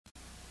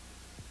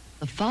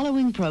The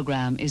following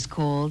program is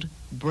called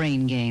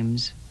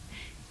Braingames.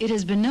 It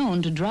has been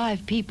known to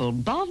drive people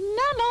bananas.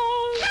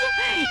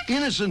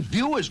 Innocent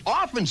viewers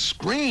often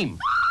scream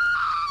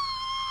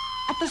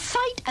At the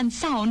sight and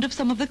sound of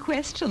some of the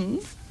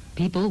questions.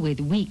 People with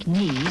weak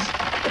knees.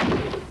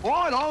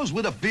 or those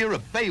with a fear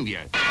of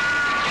failure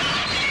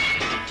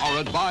are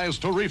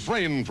advised to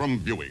refrain from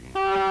viewing.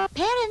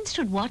 Parents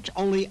should watch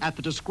only at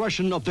the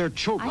discretion of their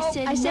children.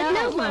 I said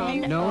no,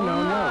 Mom. No,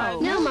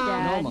 Mom. No,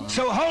 Mom.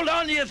 So hold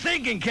on to your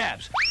thinking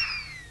caps.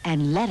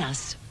 And let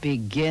us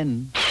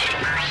begin.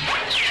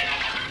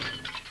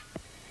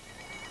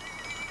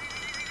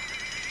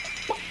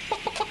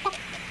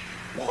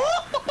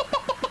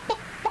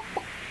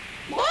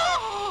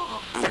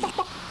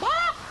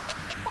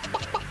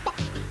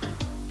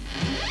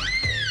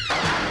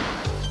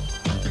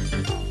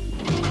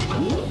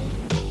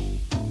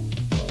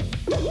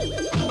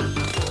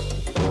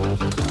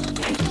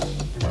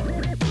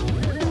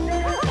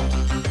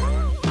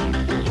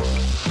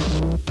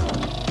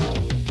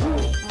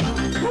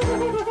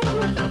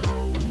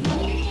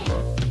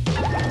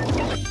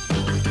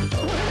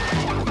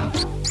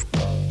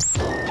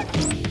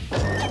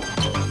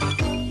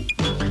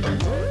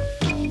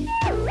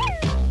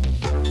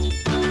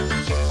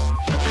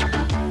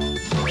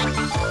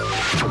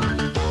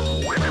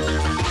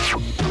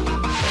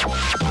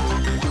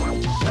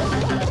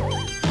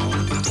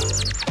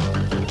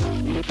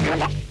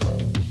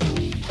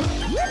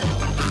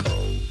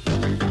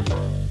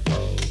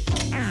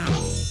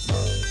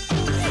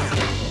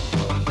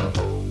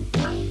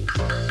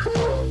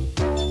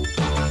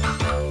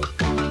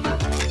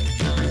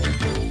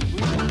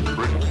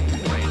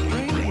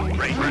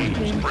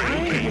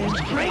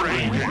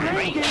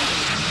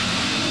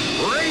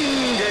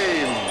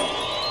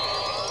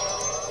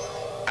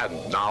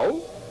 And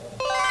now,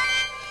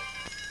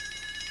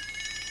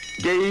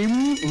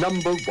 game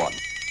number 1.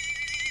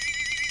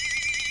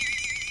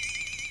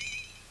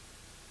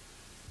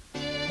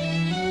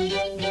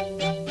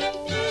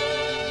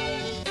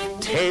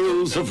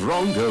 Tales of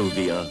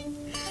Wrongovia.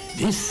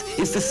 This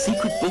is the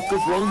secret book of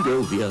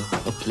Wrongovia,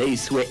 a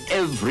place where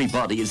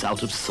everybody is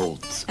out of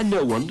sorts. And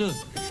no wonder,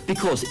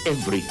 because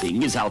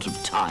everything is out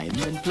of time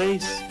and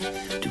place.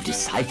 To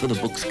decipher the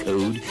book's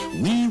code,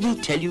 we will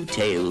tell you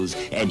tales,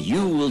 and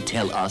you will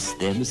tell us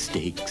their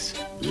mistakes.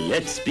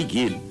 Let's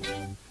begin.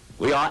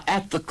 We are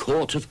at the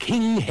court of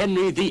King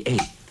Henry VIII.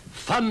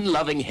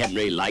 Fun-loving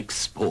Henry likes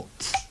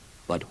sports.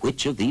 But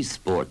which of these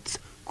sports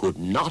could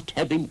not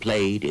have been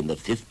played in the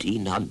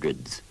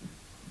 1500s?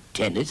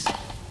 Tennis?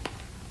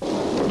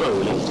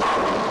 Bowling?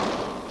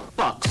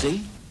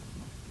 Boxing?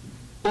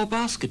 Or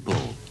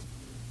basketball?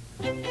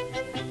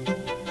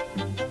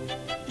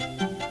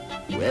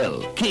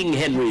 Well, King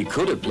Henry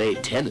could have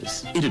played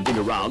tennis. It had been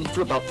around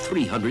for about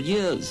 300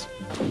 years.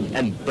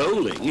 And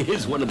bowling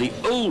is one of the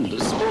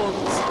oldest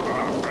sports.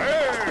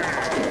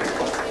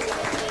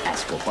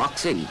 As for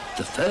boxing,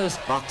 the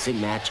first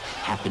boxing match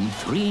happened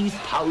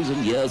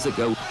 3,000 years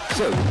ago.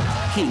 So,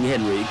 King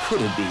Henry could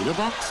have been a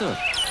boxer.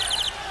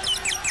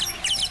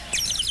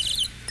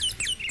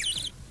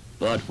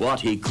 But what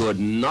he could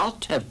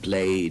not have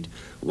played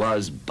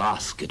was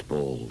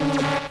basketball.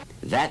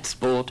 That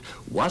sport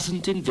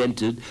wasn't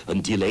invented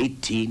until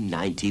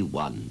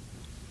 1891.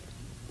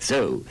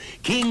 So,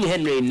 King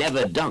Henry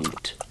never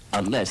dunked,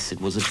 unless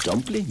it was a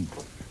dumpling.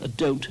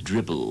 Don't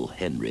dribble,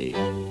 Henry.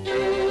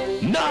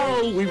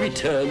 Now we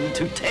return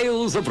to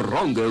Tales of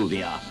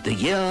Wrongovia. The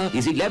year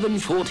is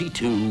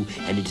 1142,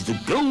 and it is the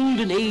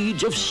golden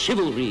age of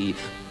chivalry.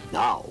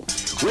 Now,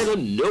 when a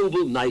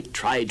noble knight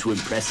tried to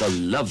impress a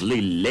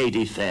lovely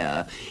lady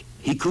fair,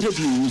 he could have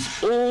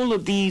used all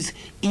of these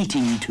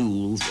eating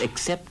tools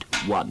except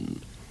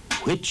one.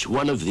 Which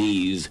one of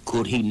these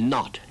could he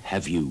not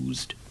have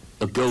used?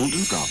 A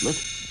golden goblet?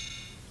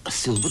 A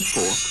silver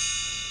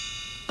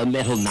fork? A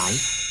metal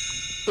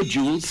knife? A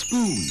jeweled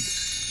spoon?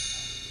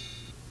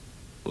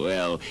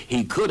 Well,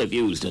 he could have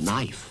used a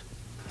knife.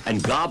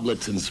 And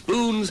goblets and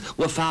spoons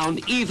were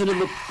found even in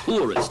the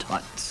poorest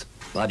huts.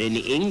 But in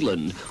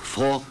England,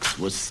 forks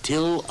were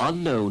still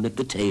unknown at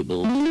the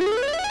table.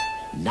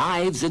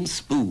 Knives and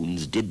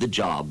spoons did the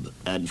job,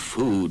 and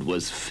food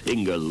was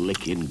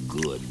finger-licking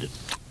good.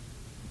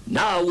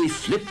 Now we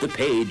flip the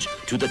page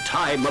to the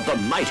time of the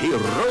mighty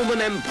Roman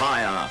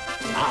Empire.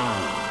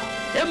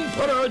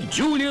 Emperor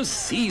Julius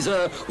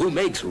Caesar, who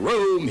makes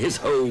Rome his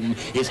home,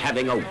 is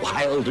having a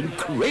wild and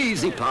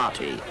crazy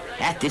party.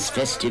 At this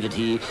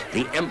festivity,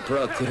 the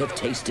emperor could have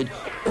tasted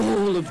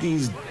all of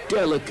these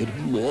delicate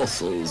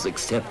morsels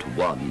except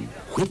one.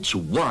 Which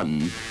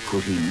one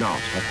could he not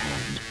have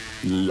had?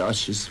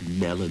 Luscious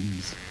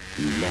melons,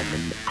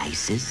 lemon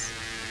ices,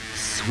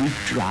 sweet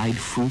dried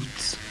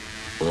fruits,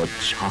 or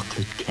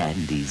chocolate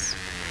candies?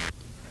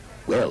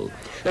 Well,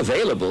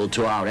 available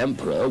to our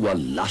emperor were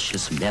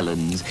luscious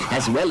melons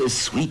as well as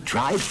sweet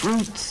dried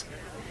fruits.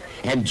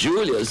 And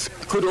Julius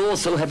could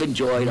also have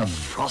enjoyed a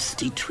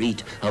frosty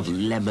treat of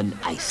lemon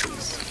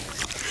ices.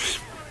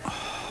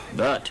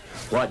 But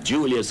what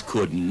Julius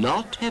could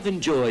not have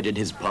enjoyed at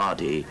his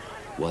party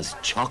was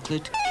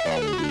chocolate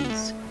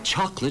candies.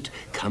 Chocolate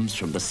comes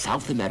from the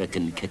South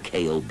American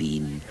cacao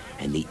bean,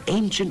 and the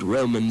ancient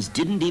Romans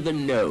didn't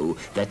even know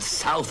that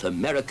South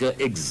America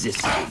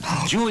existed.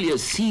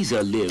 Julius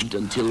Caesar lived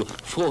until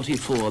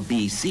 44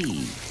 BC.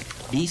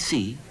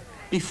 BC,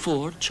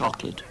 before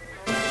chocolate.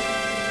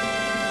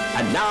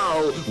 And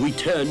now we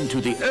turn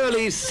to the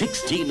early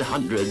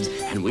 1600s,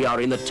 and we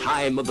are in the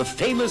time of the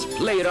famous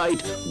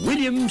playwright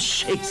William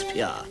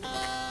Shakespeare.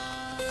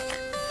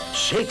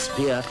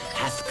 Shakespeare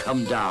hath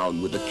come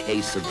down with a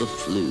case of the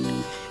flu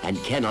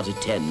and cannot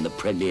attend the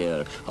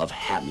premiere of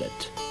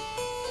Hamlet.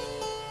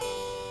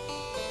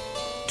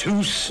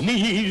 To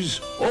sneeze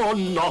or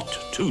not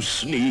to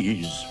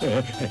sneeze?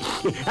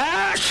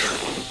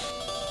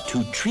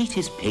 To treat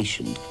his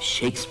patient,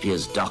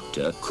 Shakespeare's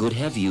doctor could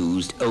have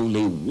used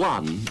only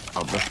one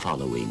of the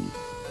following: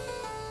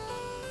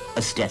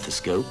 a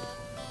stethoscope,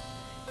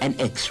 an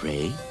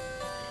X-ray,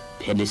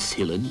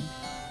 penicillin,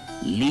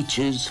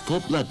 leeches for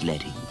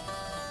bloodletting.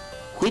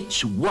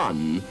 Which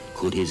one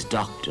could his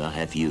doctor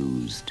have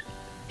used?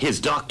 His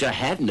doctor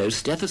had no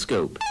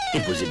stethoscope.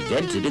 It was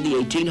invented in the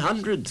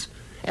 1800s.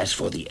 As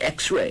for the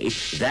X-ray,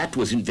 that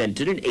was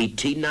invented in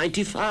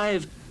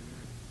 1895.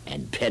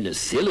 And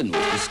penicillin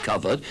was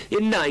discovered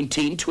in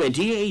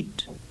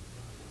 1928.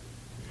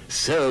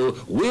 So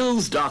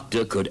Will's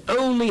doctor could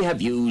only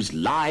have used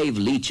live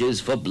leeches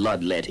for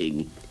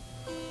bloodletting.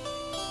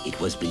 It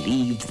was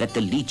believed that the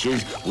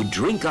leeches would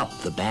drink up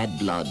the bad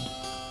blood.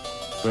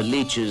 But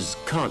leeches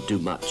can't do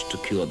much to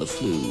cure the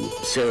flu,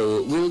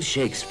 so Will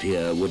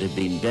Shakespeare would have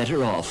been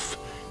better off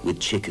with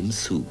chicken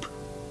soup.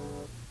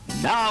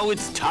 Now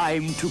it's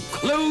time to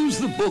close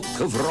the book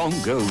of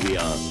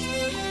Wrongovia.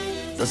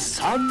 The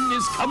sun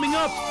is coming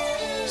up,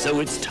 so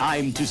it's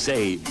time to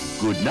say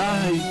good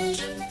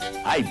night.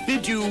 I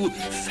bid you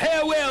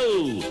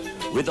farewell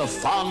with a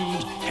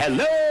fond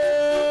hello.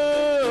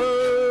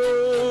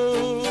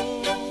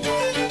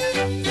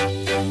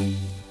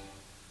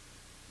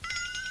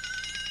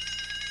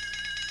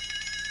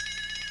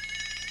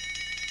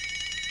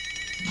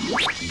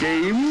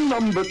 Game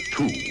number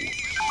 2.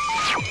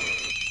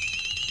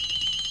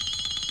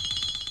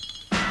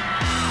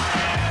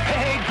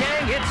 Hey,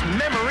 gang, it's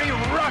Memory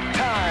Rock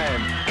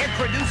time.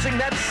 Introducing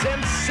that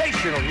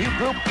sensational new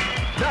group,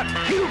 the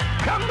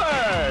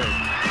Cucumbers.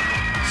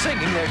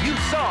 Singing their new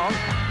song,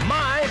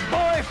 My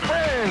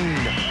Boyfriend.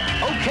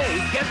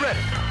 Okay, get ready.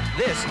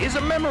 This is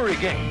a memory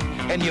game,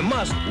 and you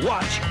must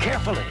watch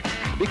carefully,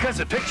 because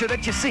the picture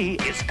that you see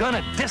is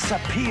gonna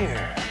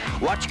disappear.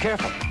 Watch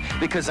carefully,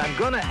 because I'm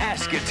gonna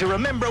ask you to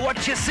remember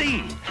what you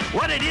see,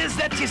 what it is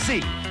that you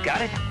see.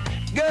 Got it?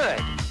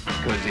 Good,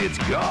 because it's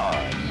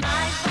gone.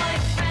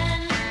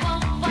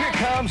 Here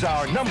comes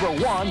our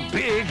 #1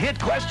 big hit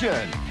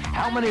question.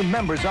 How many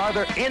members are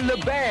there in the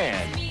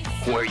band?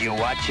 Were you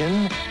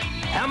watching?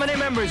 How many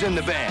members in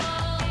the band?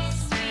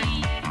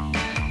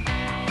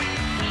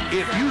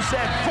 If you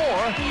said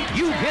 4,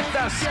 you hit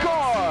the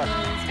score.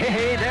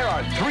 Hey, there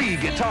are 3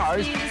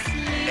 guitars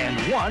and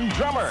 1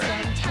 drummer.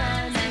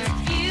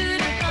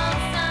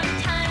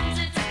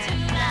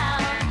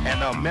 And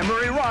the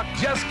Memory Rock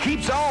just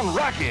keeps on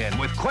rocking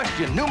with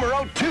question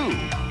numero 2.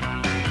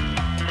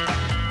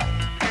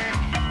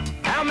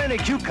 How many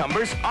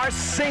cucumbers are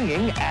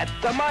singing at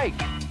the mic?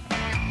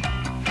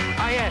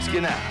 I ask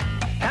you now,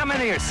 how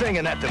many are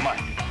singing at the mic?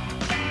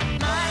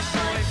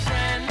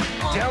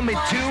 Tell me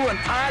 2 and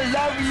I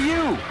love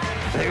you.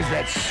 There's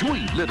that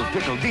sweet little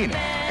pickle Dina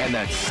and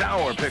that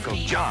sour pickle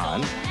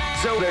John.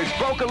 So there's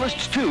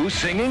vocalists 2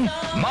 singing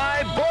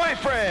My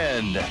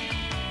Boyfriend.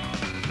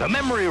 The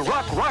Memory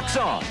Rock rocks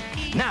on.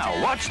 Now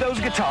watch those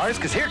guitars,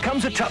 because here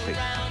comes a toughie.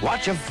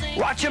 Watch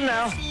them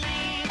now.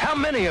 How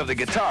many of the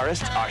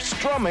guitarists are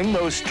strumming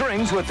those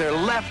strings with their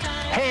left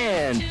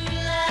hand?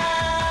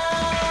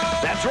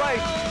 That's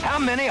right. How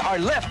many are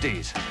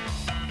lefties?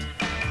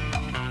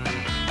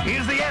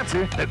 Here's the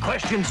answer. The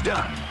question's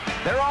done.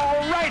 They're all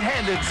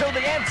right-handed, so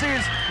the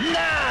answer's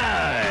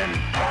 9.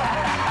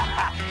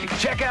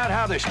 Check out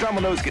how they're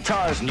strumming those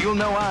guitars, and you'll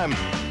know I'm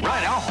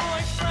right on.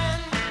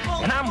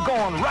 And I'm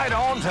going right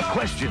on to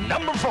question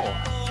number 4.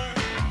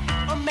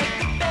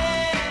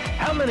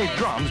 How many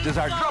drums does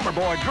our drummer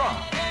boy drum?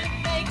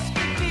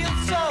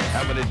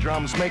 How many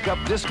drums make up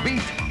this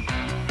beat?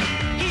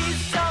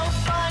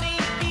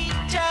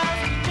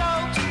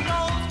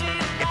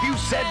 If you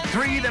said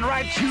 3, then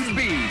right you'd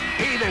be.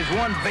 Hey, there's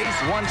 1 bass,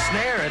 1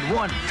 snare, and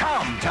 1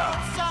 tom-tom.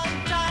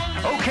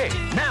 Okay,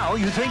 now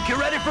you think you're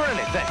ready for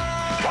anything.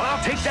 Well,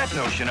 I'll take that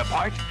notion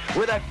apart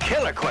with a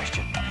killer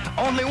question.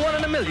 Only 1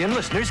 in a million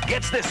listeners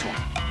gets this one.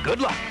 Good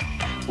luck.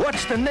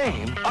 What's the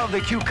name of the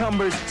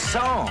Cucumbers'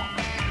 song?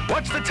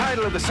 What's the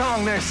title of the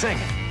song they're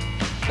singing?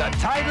 The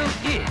title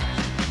is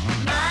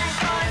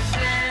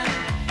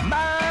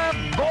My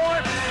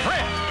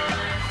Boyfriend.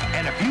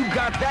 And if you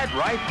got that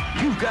right,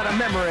 you've got a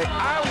memory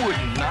I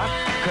wouldn't knock,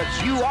 because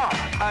you are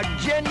a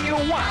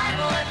genuine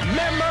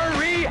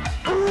memory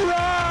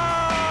rock.